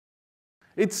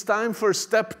it's time for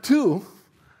step 2.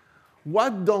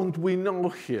 What don't we know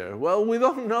here? Well, we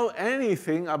don't know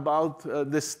anything about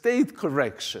the state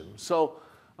correction. So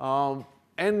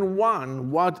N1,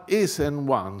 what is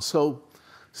N1? So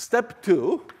step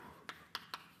 2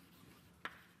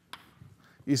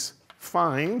 is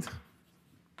find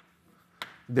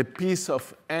the piece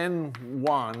of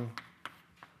N1K,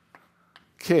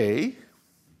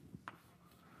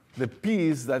 the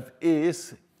piece that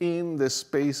is in the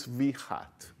space V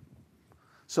hat.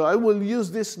 So I will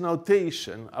use this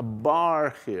notation, a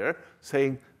bar here,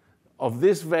 saying of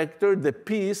this vector, the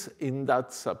piece in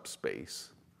that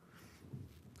subspace.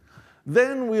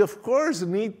 Then we, of course,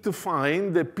 need to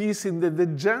find the piece in the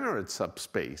degenerate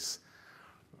subspace.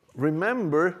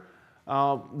 Remember,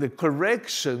 the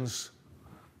corrections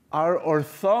are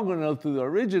orthogonal to the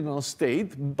original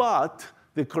state, but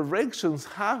the corrections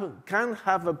can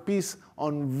have a piece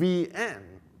on Vn.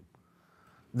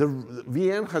 The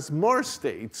Vn has more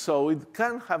states, so it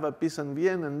can have a piece on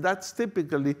Vn, and that's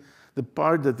typically the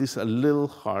part that is a little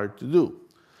hard to do.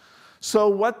 So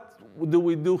what do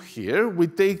we do here? We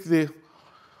take the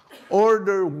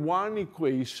order 1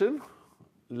 equation,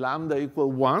 lambda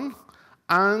equal 1,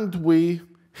 and we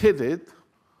hit it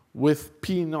with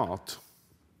P naught.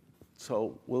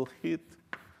 So we'll hit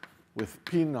with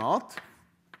P naught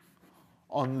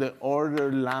on the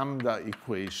order lambda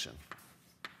equation.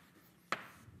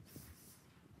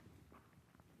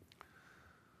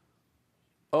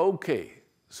 Okay,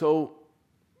 so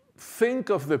think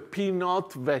of the P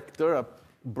naught vector,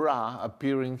 bra,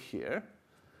 appearing here.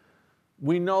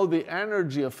 We know the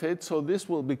energy of it, so this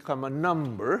will become a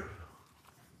number.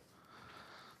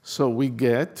 So we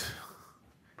get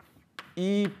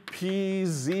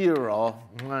EP0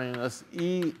 minus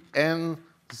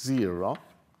EN0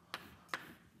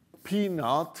 P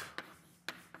naught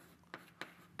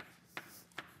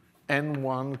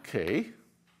N1K.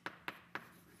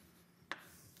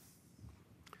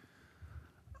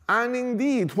 And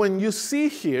indeed, when you see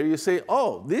here, you say,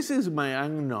 oh, this is my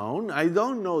unknown. I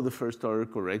don't know the first order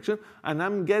correction, and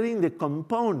I'm getting the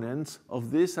components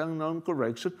of this unknown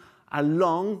correction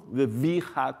along the V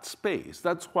hat space.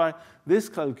 That's why this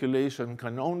calculation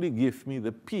can only give me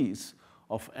the piece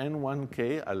of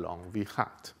N1K along V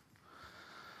hat.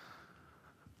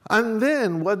 And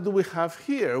then what do we have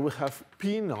here? We have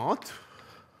P naught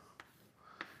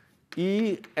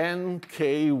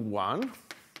ENK1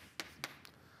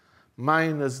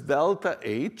 minus delta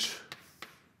H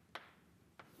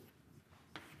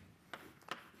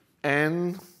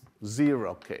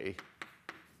N0K.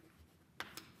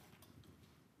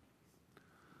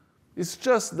 It's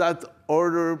just that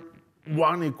order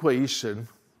 1 equation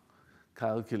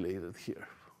calculated here.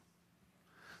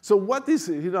 So what is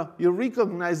it? You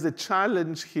recognize the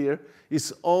challenge here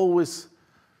is always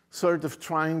sort of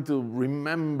trying to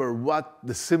remember what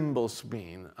the symbols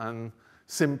mean and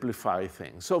simplify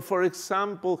things. So for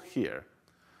example here,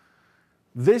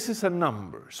 this is a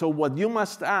number. So what you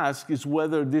must ask is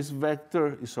whether this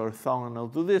vector is orthogonal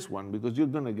to this one, because you're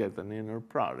going to get an inner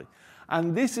product.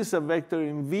 And this is a vector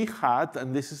in V hat,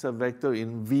 and this is a vector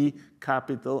in V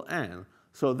capital N.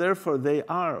 So therefore, they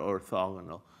are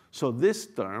orthogonal. So this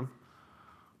term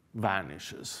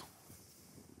vanishes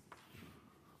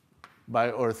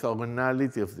by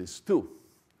orthogonality of these two.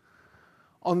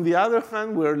 On the other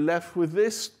hand, we're left with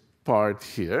this part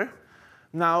here.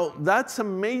 Now, that's a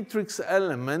matrix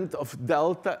element of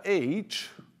delta H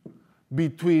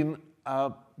between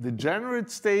the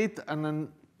degenerate state and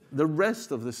the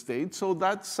rest of the state. So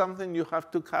that's something you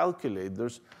have to calculate.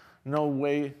 There's no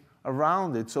way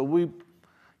around it. So we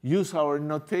use our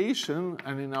notation,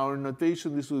 and in our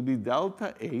notation, this will be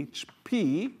delta H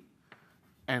P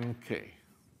and K.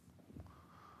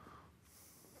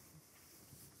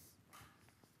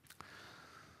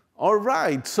 All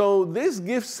right, so this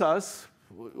gives us,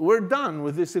 we're done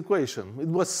with this equation. It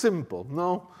was simple,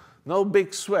 no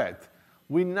big sweat.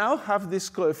 We now have these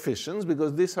coefficients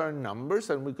because these are numbers,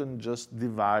 and we can just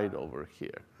divide over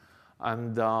here.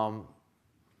 And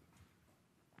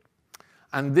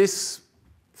this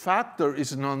factor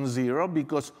is non-zero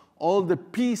because all the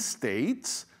P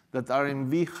states that are in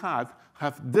V hat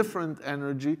have different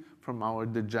energy from our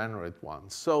degenerate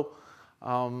ones. So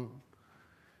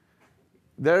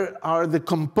there are the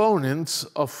components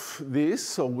of this.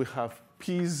 So we have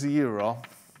P0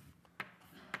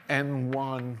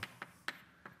 N1K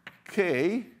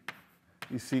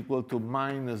is equal to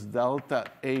minus delta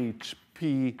H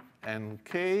P N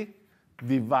K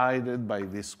divided by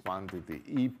this quantity,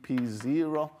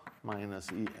 EP0 minus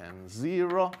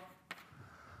EN0.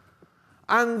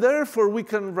 And therefore, we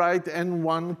can write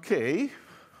N1K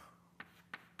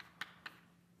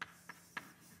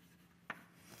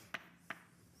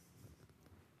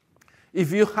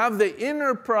If you have the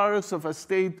inner products of a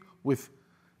state with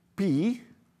P,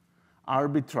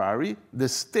 arbitrary, the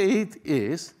state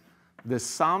is the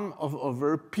sum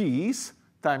over P's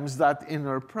times that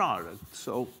inner product.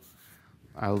 So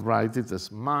I'll write it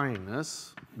as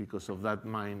minus, because of that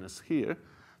minus here,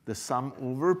 the sum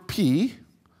over P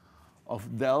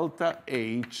of delta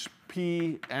H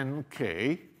P N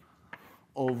K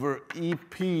over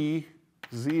EP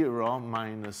 0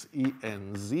 minus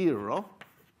En 0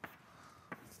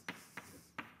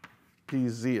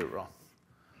 P0.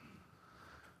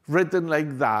 Written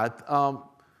like that.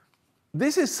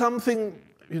 This is something,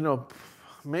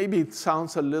 maybe it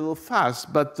sounds a little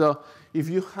fast, but if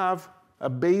you have a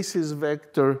basis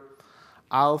vector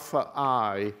alpha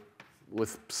I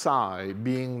with psi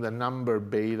being the number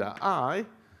beta I,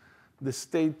 the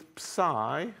state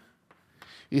psi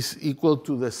is equal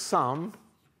to the sum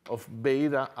of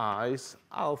beta i's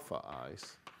alpha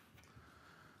i's.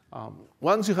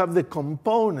 Once you have the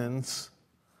components,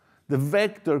 the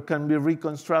vector can be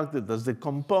reconstructed as the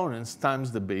components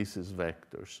times the basis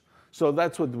vectors. So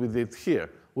that's what we did here.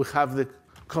 We have the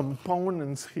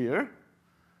components here,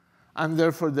 and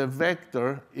therefore the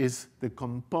vector is the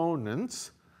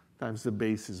components times the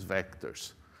basis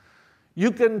vectors.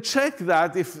 You can check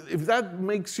that. If that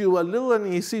makes you a little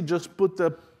uneasy, just put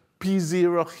a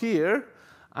P0 here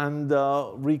and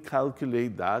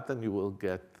recalculate that, and you will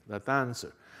get that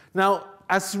answer. Now,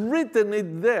 as written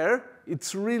it there,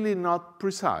 it's really not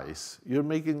precise. You're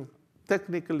making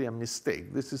technically a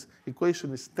mistake. This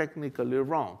equation is technically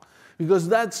wrong, because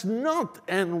that's not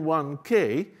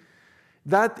N1K.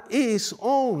 That is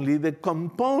only the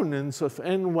components of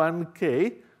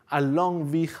N1K along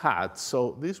V hat.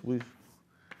 So this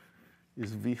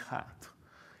is V hat.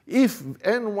 If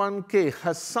N1K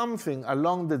has something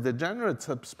along the degenerate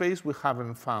subspace, we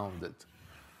haven't found it.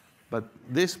 But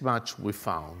this much we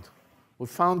found. We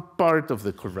found part of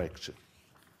the correction.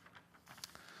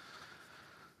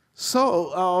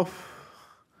 So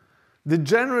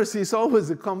degeneracy is always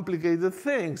a complicated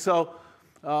thing. So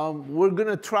we're going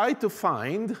to try to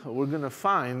find,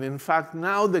 in fact,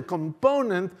 now the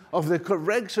component of the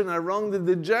correction along the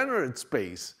degenerate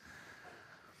space.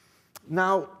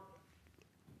 Now,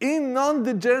 in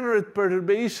non-degenerate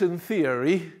perturbation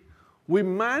theory, we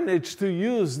managed to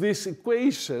use this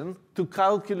equation to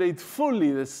calculate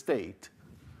fully the state.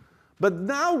 But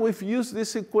now we've used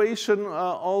this equation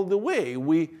all the way.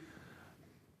 We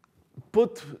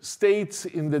put states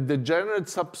in the degenerate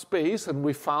subspace, and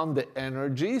we found the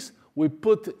energies. We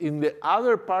put in the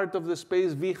other part of the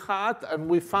space V hat, and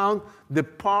we found the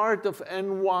part of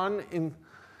N1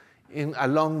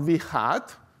 along V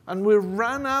hat. And we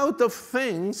ran out of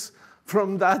things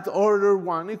from that order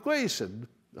 1 equation.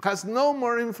 It has no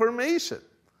more information.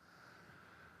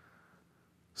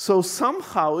 So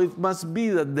somehow it must be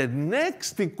that the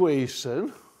next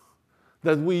equation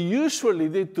that we usually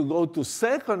did to go to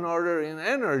second order in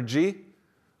energy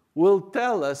will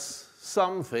tell us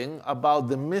something about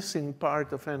the missing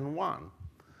part of N1.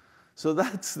 So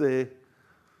that's the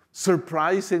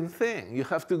surprising thing. You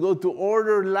have to go to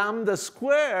order lambda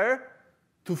square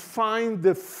to find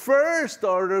the first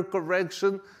order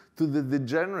correction to the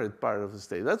degenerate part of the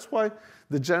state. That's why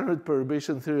degenerate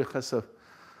perturbation theory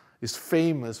is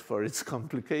famous for its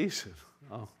complication.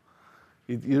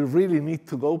 You really need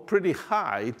to go pretty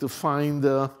high to find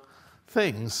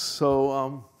things.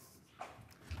 So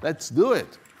let's do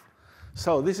it.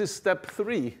 So this is step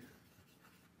 3.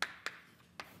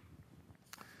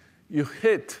 You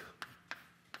hit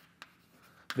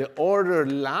the order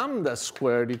lambda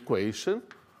squared equation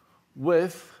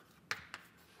with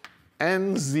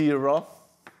N0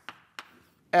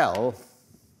 L.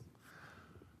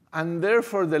 And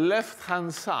therefore, the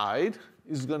left-hand side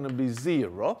is going to be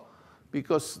 0,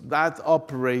 because that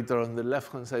operator on the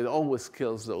left-hand side always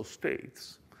kills those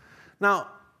states. Now,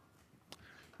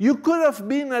 you could have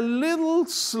been a little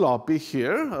sloppy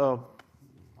here.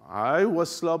 I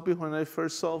was sloppy when I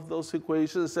first solved those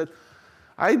equations.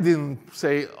 I didn't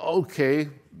say, OK,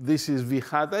 this is V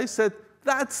hat. I said,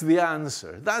 that's the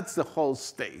answer. That's the whole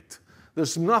state.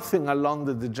 There's nothing along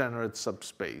the degenerate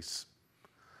subspace.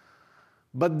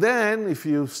 But then, if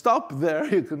you stop there,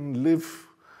 you can live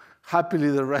happily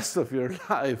the rest of your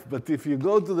life. But if you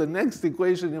go to the next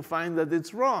equation, you find that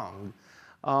it's wrong.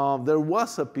 There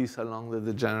was a piece along the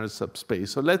degenerate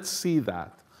subspace. So let's see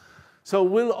that. So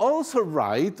we'll also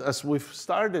write, as we've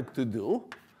started to do,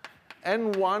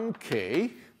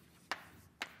 N1K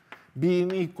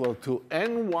being equal to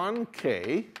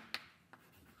N1K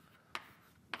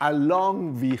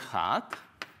along V hat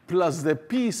plus the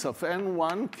piece of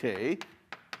N1K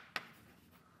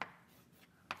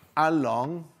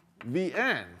along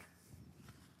Vn.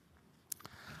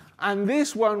 And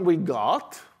this one we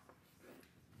got.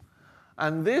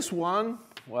 And this one,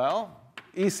 well,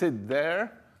 is it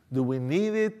there? Do we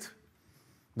need it?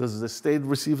 Does the state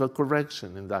receive a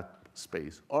correction in that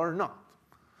space or not?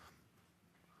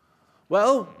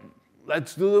 Well,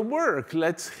 let's do the work.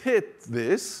 Let's hit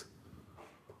this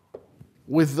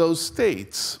with those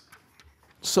states.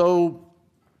 So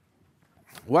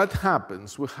what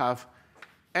happens? We have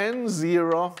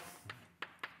N0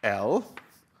 L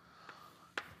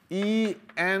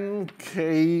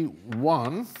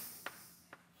ENK1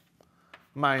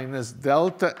 minus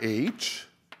delta H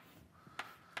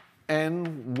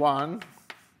N1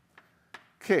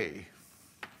 K.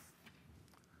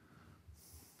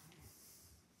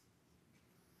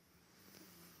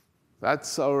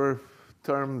 That's our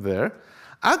term there.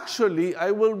 Actually,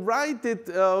 I will write it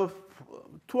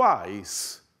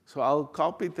twice. So I'll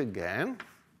copy it again.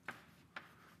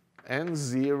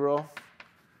 N0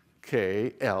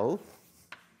 K L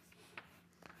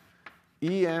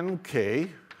ENK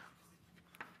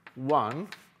 1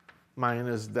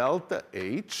 minus delta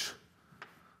H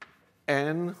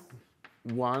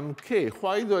N1K.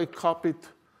 Why do I copy it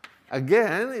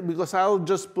again? Because I'll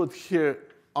just put here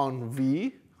on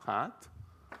V hat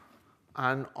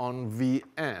and on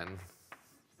Vn.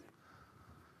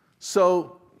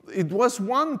 So it was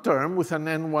one term with an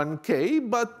N1K,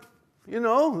 but you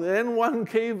know, the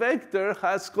N1K vector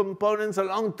has components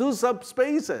along two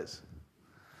subspaces.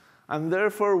 And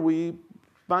therefore, we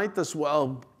might as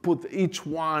well put each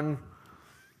one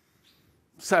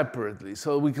separately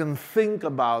so we can think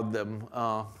about them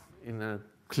in a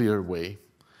clear way.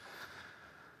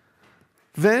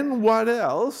 Then what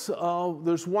else?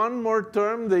 There's one more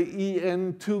term, the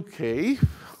En2K.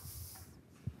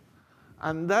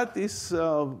 And that is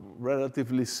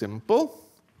relatively simple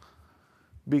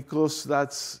because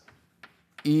that's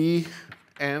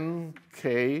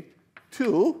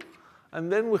ENK2. And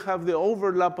then we have the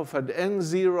overlap of an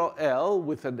N0L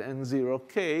with an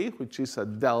N0K, which is a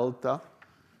delta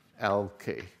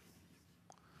LK.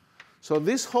 So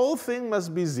this whole thing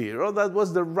must be 0. That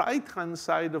was the right-hand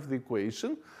side of the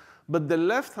equation. But the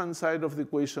left-hand side of the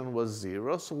equation was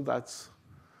 0, so that's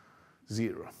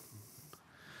 0.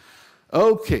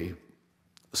 OK.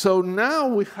 So now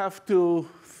we have to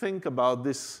think about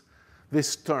these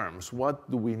terms. What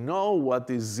do we know? What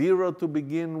is 0 to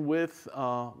begin with?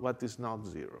 What is not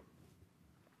 0?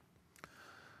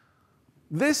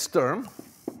 This term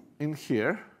in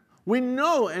here, we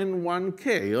know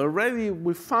N1K. Already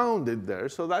we found it there,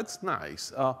 so that's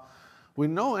nice. We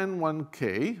know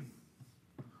N1K.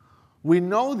 We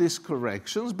know these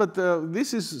corrections, but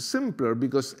this is simpler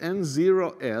because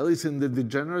N0L is in the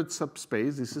degenerate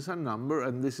subspace. This is a number,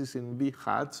 and this is in V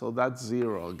hat, so that's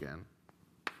 0 again.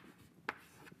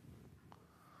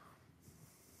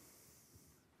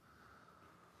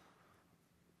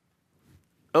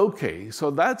 OK,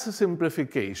 so that's a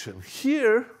simplification.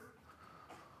 Here,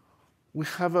 we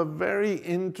have a very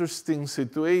interesting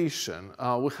situation.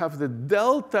 We have the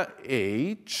delta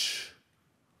H,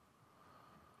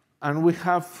 and we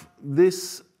have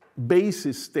this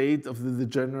basis state of the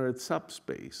degenerate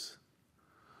subspace.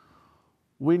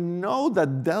 We know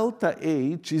that delta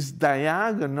H is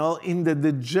diagonal in the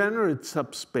degenerate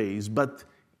subspace, but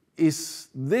is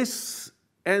this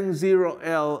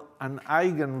N0L an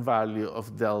eigenvalue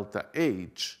of delta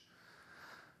H?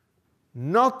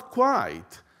 Not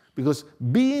quite, because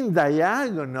being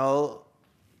diagonal,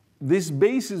 these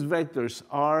basis vectors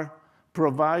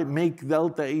make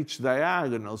delta H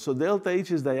diagonal. So delta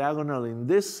H is diagonal in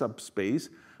this subspace,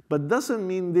 but doesn't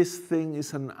mean this thing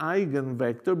is an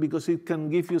eigenvector because it can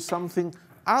give you something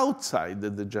outside the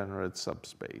degenerate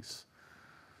subspace.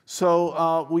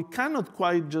 So we cannot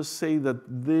quite just say that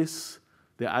this,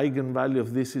 the eigenvalue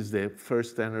of this is the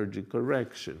first energy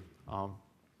correction.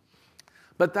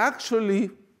 But actually,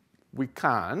 we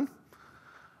can.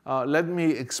 Let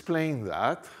me explain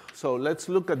that. So let's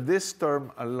look at this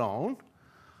term alone.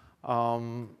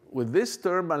 With this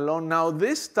term alone, now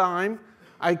this time,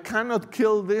 I cannot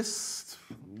kill this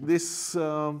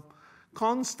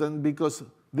constant because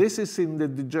this is in the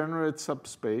degenerate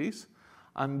subspace,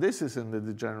 and this is in the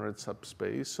degenerate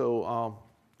subspace. So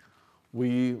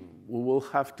we will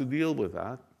have to deal with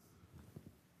that.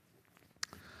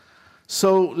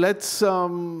 So let's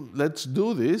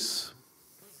do this.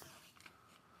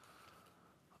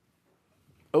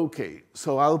 OK,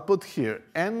 so I'll put here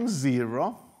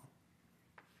N0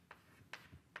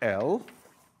 L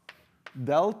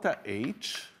delta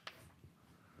H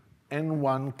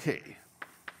N1K.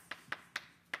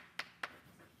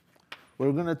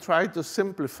 We're going to try to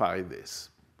simplify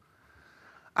this.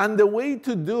 And the way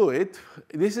to do it,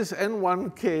 this is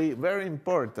N1K, very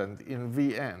important in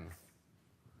Vn,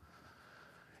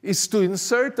 is to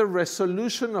insert a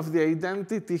resolution of the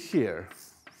identity here.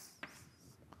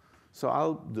 So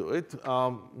I'll do it.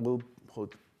 We'll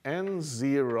put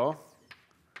N0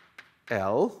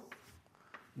 L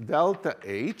delta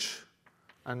H,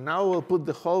 and now we'll put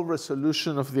the whole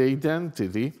resolution of the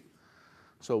identity.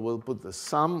 So we'll put the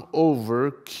sum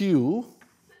over Q,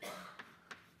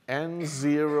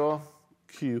 N0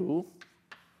 Q,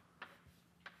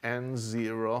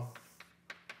 N0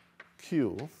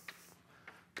 Q,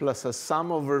 plus a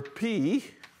sum over P,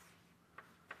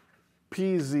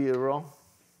 P0,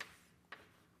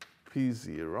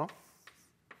 P0,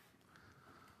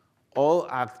 all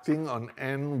acting on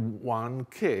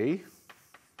N1K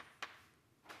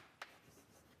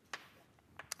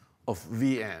of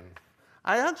Vn.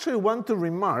 I actually want to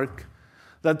remark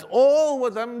that all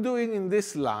what I'm doing in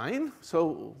this line,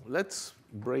 so let's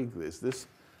break this.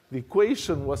 The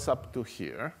equation was up to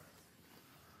here.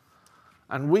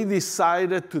 And we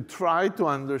decided to try to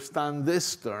understand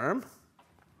this term.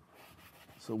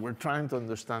 So we're trying to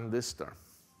understand this term.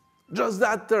 Just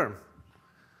that term.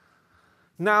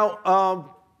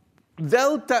 Now,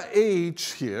 delta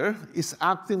H here is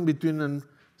acting between a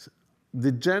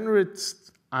degenerate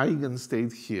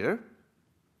eigenstate here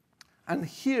and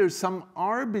here some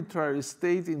arbitrary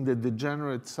state in the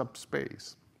degenerate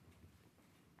subspace.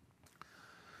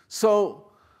 So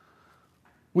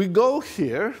we go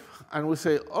here and we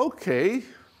say, OK,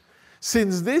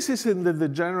 since this is in the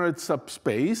degenerate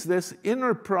subspace, this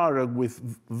inner product with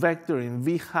vector in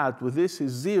V hat with this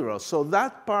is 0. So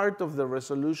that part of the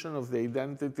resolution of the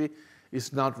identity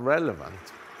is not relevant.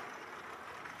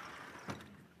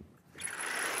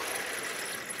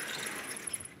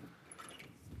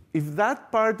 If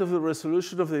that part of the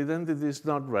resolution of the identity is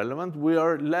not relevant, we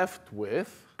are left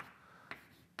with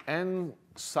N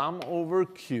sum over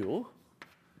Q,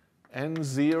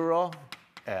 N0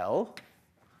 L,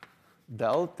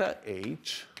 delta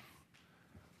H,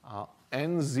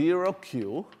 N0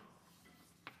 Q,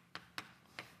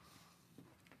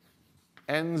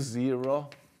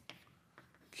 N0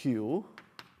 Q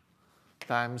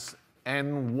times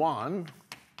N1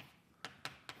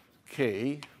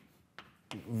 K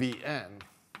Vn.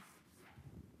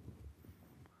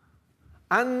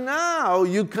 And now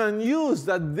you can use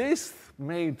that this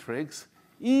matrix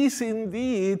is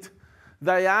indeed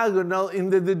diagonal in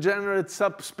the degenerate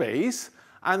subspace,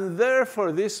 and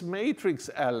therefore this matrix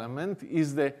element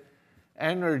is the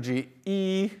energy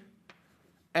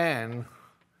En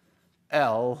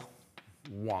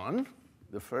L1,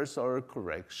 the first order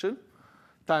correction,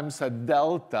 times a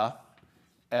delta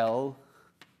LQ.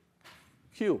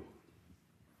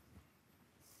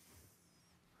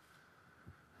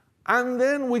 And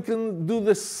then we can do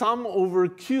the sum over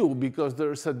Q because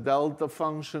there's a delta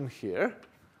function here.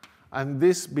 And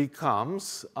this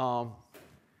becomes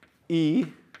E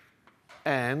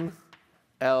N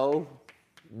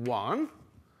L1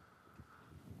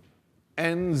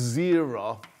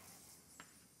 N0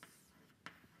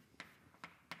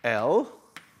 L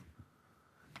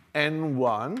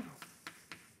N1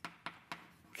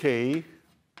 K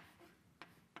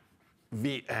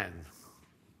Vn.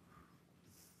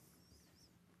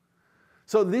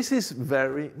 So this is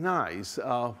very nice.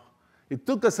 It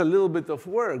took us a little bit of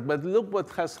work, but look what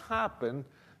has happened.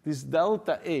 This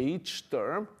delta H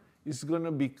term is going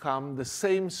to become the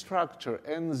same structure,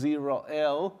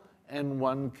 N0L,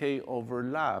 N1K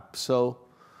overlap. So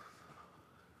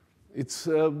it's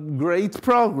great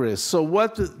progress. So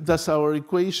what does our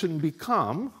equation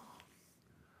become?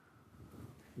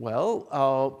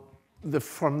 Well,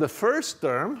 from the first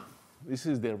term, this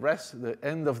is the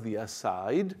end of the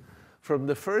aside. From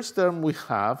the first term, we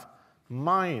have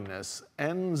minus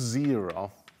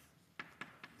N0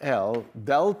 L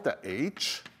delta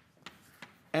H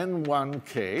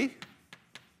N1K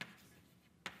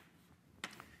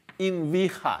in V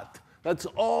hat. That's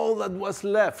all that was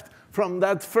left from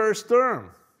that first term.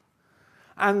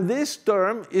 And this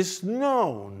term is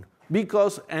known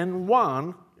because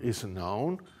N1 is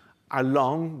known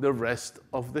along the rest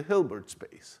of the Hilbert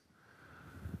space.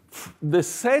 The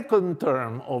second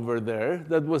term over there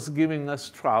that was giving us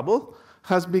trouble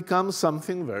has become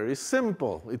something very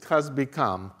simple. It has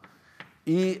become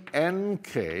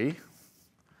ENK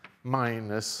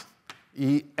minus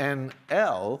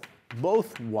ENL,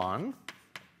 both 1,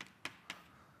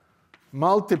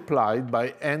 multiplied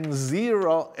by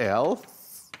N0L,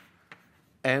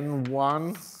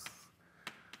 N1K.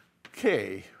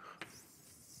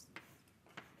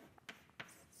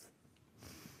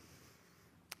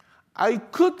 I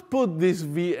could put this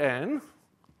Vn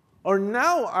Or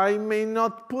now I may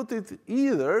not put it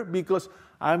either because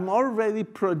I'm already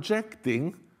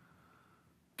projecting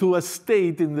to a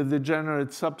state in the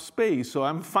degenerate subspace. So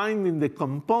I'm finding the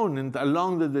component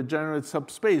along the degenerate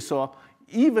subspace. So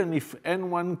even if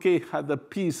N1K had a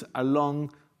piece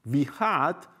along V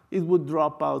hat, it would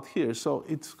drop out here. So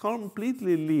it's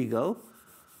completely legal,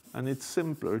 and it's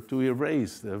simpler to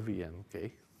erase the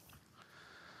VNK.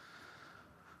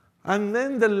 And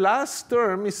then the last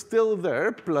term is still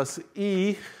there, plus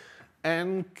ENK2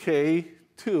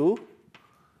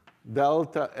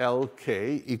 delta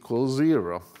LK equals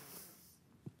 0.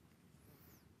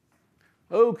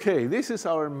 OK, this is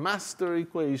our master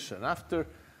equation. After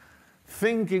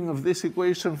thinking of this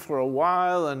equation for a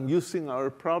while and using our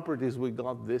properties, we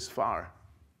got this far.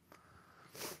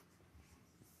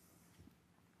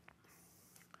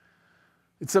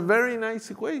 It's a very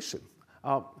nice equation.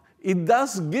 It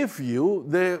does give you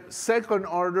the second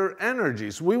order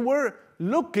energies. We were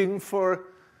looking for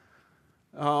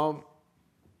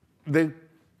the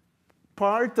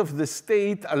part of the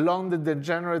state along the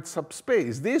degenerate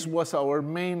subspace. This was our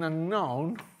main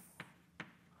unknown.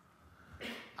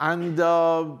 And,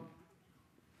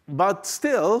 but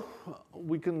still,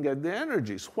 we can get the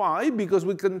energies. Why? Because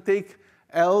we can take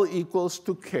L equals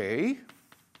to K,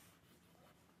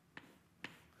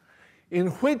 in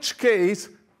which case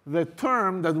the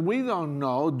term that we don't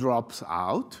know drops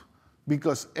out,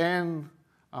 because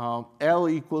L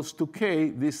equals to K,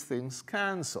 these things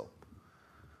cancel.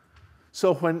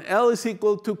 So when L is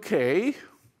equal to K,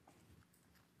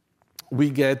 we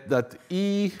get that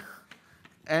ENK2,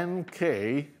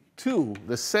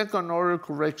 the second order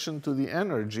correction to the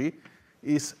energy,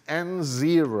 is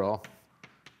N0K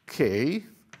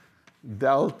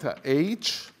delta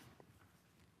H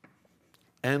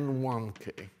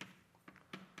N1K.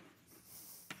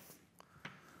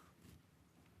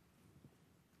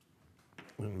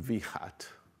 In V hat.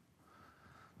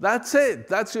 That's it.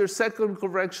 That's your second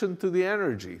correction to the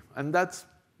energy. And that's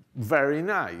very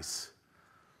nice.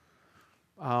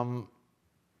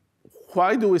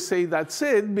 Why do we say that's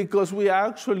it? Because we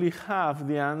actually have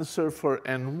the answer for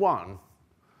N1.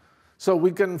 So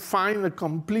we can find a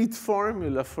complete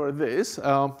formula for this.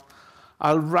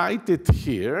 I'll write it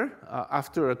here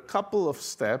after a couple of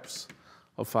steps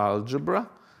of algebra.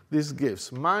 This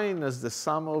gives minus the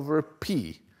sum over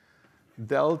P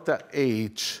delta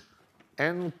H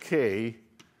NK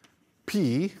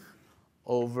P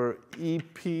over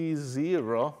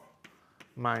EP0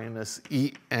 minus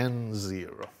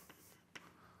EN0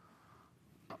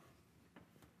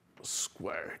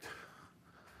 squared.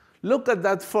 Look at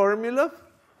that formula.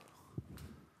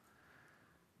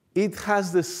 It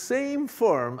has the same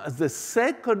form as the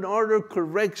second order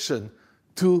correction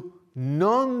to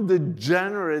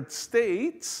non-degenerate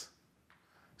states.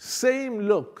 Same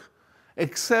look,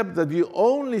 except that you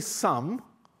only sum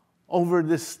over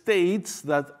the states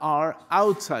that are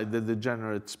outside the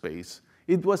degenerate space.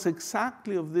 It was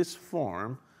exactly of this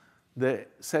form, the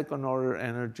second order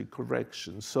energy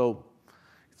correction. So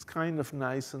it's kind of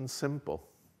nice and simple.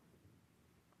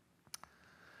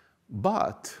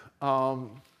 But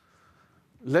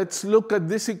let's look at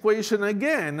this equation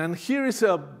again. And here is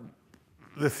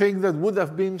the thing that would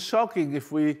have been shocking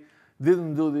if we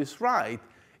didn't do this right.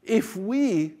 If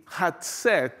we had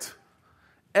set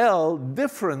L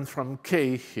different from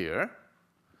K here,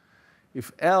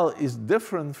 if L is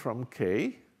different from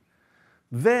K,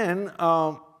 then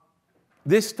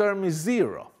this term is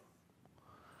 0.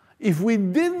 If we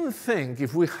didn't think,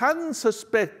 if we hadn't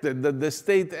suspected that the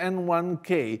state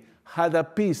N1K had a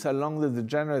piece along the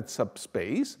degenerate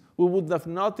subspace, we would have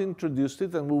not introduced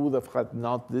it and we would have had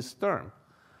not this term.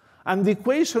 And the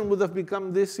equation would have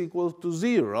become this equal to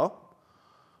 0,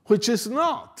 which is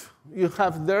not. You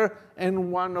have there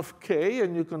N1 of K,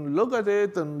 and you can look at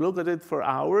it and look at it for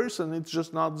hours, and it's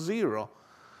just not 0.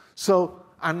 So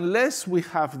unless we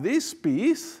have this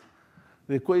piece,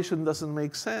 the equation doesn't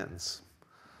make sense.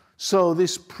 So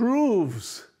this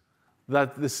proves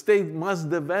that the state must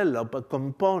develop a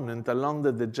component along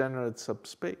the degenerate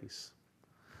subspace.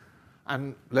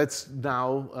 And let's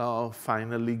now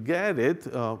finally get it.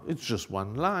 It's just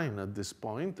one line at this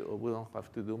point. We don't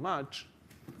have to do much.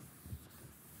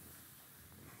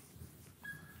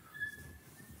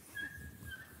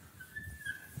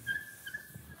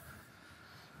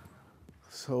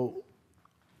 So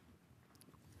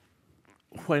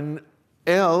when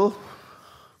L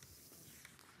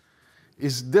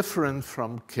is different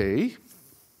from K,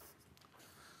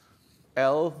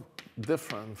 L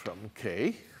different from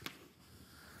K,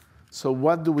 so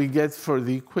what do we get for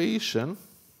the equation?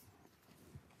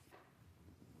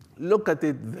 Look at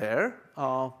it there.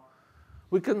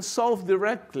 we can solve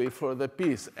directly for the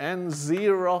piece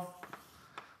N0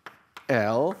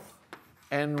 L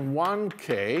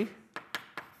N1K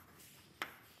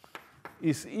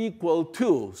is equal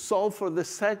to, solve for the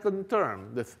second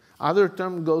term. The other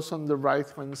term goes on the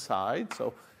right-hand side,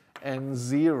 so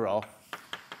N0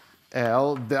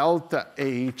 L delta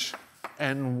H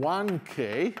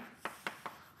N1K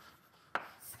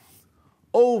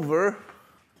over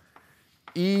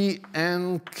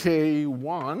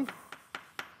ENK1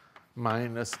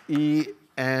 minus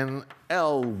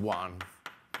ENL1.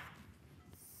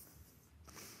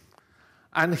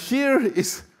 And here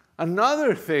is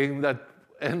another thing that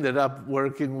ended up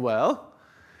working well.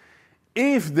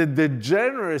 If the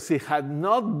degeneracy had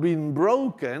not been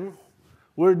broken,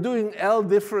 we're doing L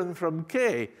different from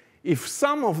K. If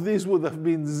some of these would have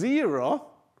been 0,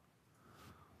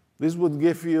 this would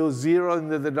give you 0 in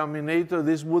the denominator.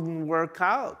 This wouldn't work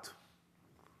out.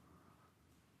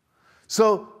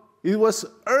 So it was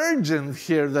urgent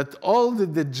here that all the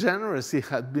degeneracy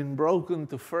had been broken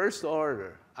to first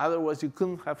order. Otherwise, you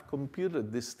couldn't have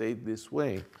computed this state this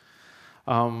way.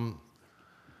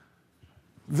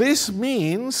 This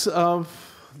means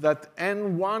that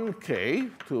N1K,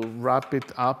 to wrap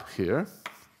it up here,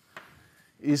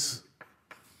 is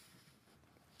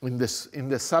in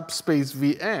the subspace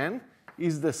Vn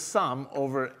is the sum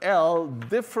over L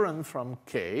different from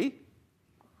K,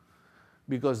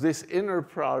 because this inner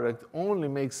product only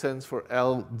makes sense for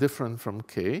L different from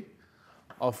K,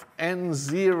 of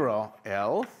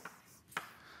N0L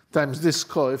times this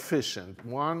coefficient,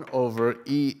 1 over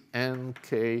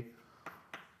ENK1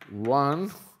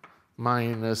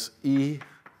 minus ENL1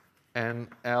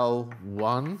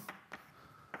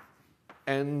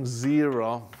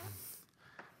 N0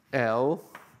 L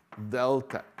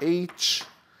delta H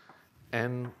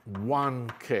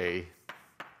N1K.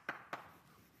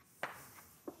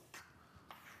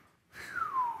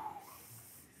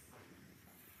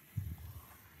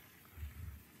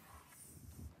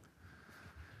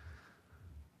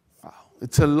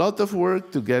 It's a lot of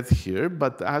work to get here,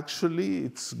 but actually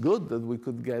it's good that we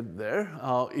could get there.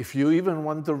 If you even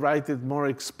want to write it more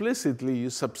explicitly, you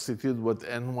substitute what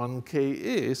N1K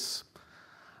is,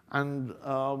 and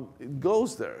it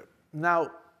goes there. Now,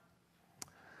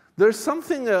 there's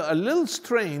something a little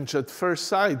strange at first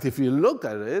sight. If you look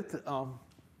at it,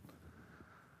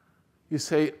 you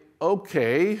say,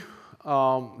 OK,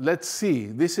 let's see.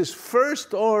 This is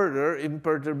first order in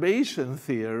perturbation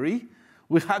theory.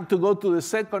 We had to go to the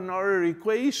second order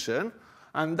equation,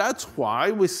 and that's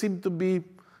why we seem to be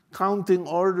counting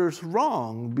orders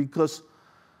wrong, because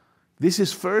this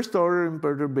is first order in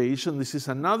perturbation, this is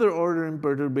another order in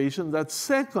perturbation, that's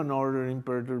second order in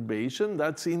perturbation,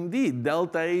 that's indeed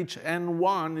delta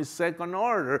Hn1 is second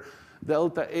order,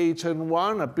 delta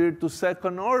Hn1 appeared to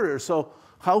second order. So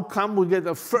how come we get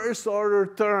a first order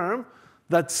term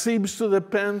that seems to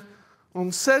depend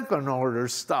on second order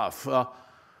stuff?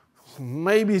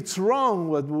 Maybe it's wrong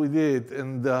what we did,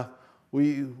 and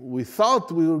we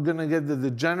thought we were going to get the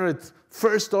degenerate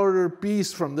first order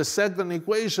piece from the second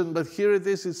equation, but here it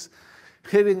is, it's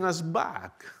hitting us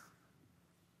back.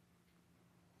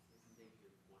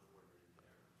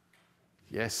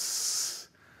 Yes.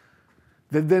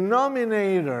 The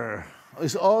denominator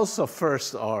is also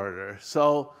first order.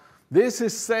 So this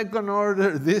is second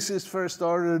order, this is first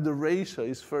order, the ratio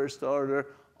is first order.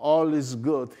 All is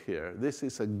good here. This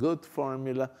is a good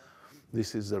formula.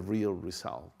 This is a real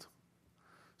result.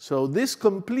 So this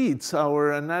completes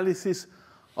our analysis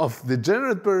of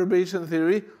degenerate perturbation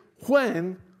theory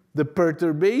when the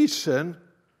perturbation,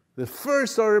 the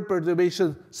first order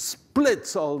perturbation,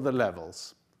 splits all the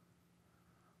levels.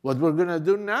 What we're going to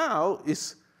do now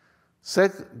is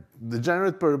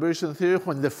degenerate perturbation theory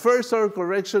when the first order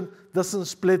correction doesn't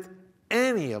split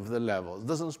any of the levels,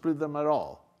 doesn't split them at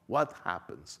all. What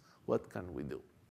happens? What can we do?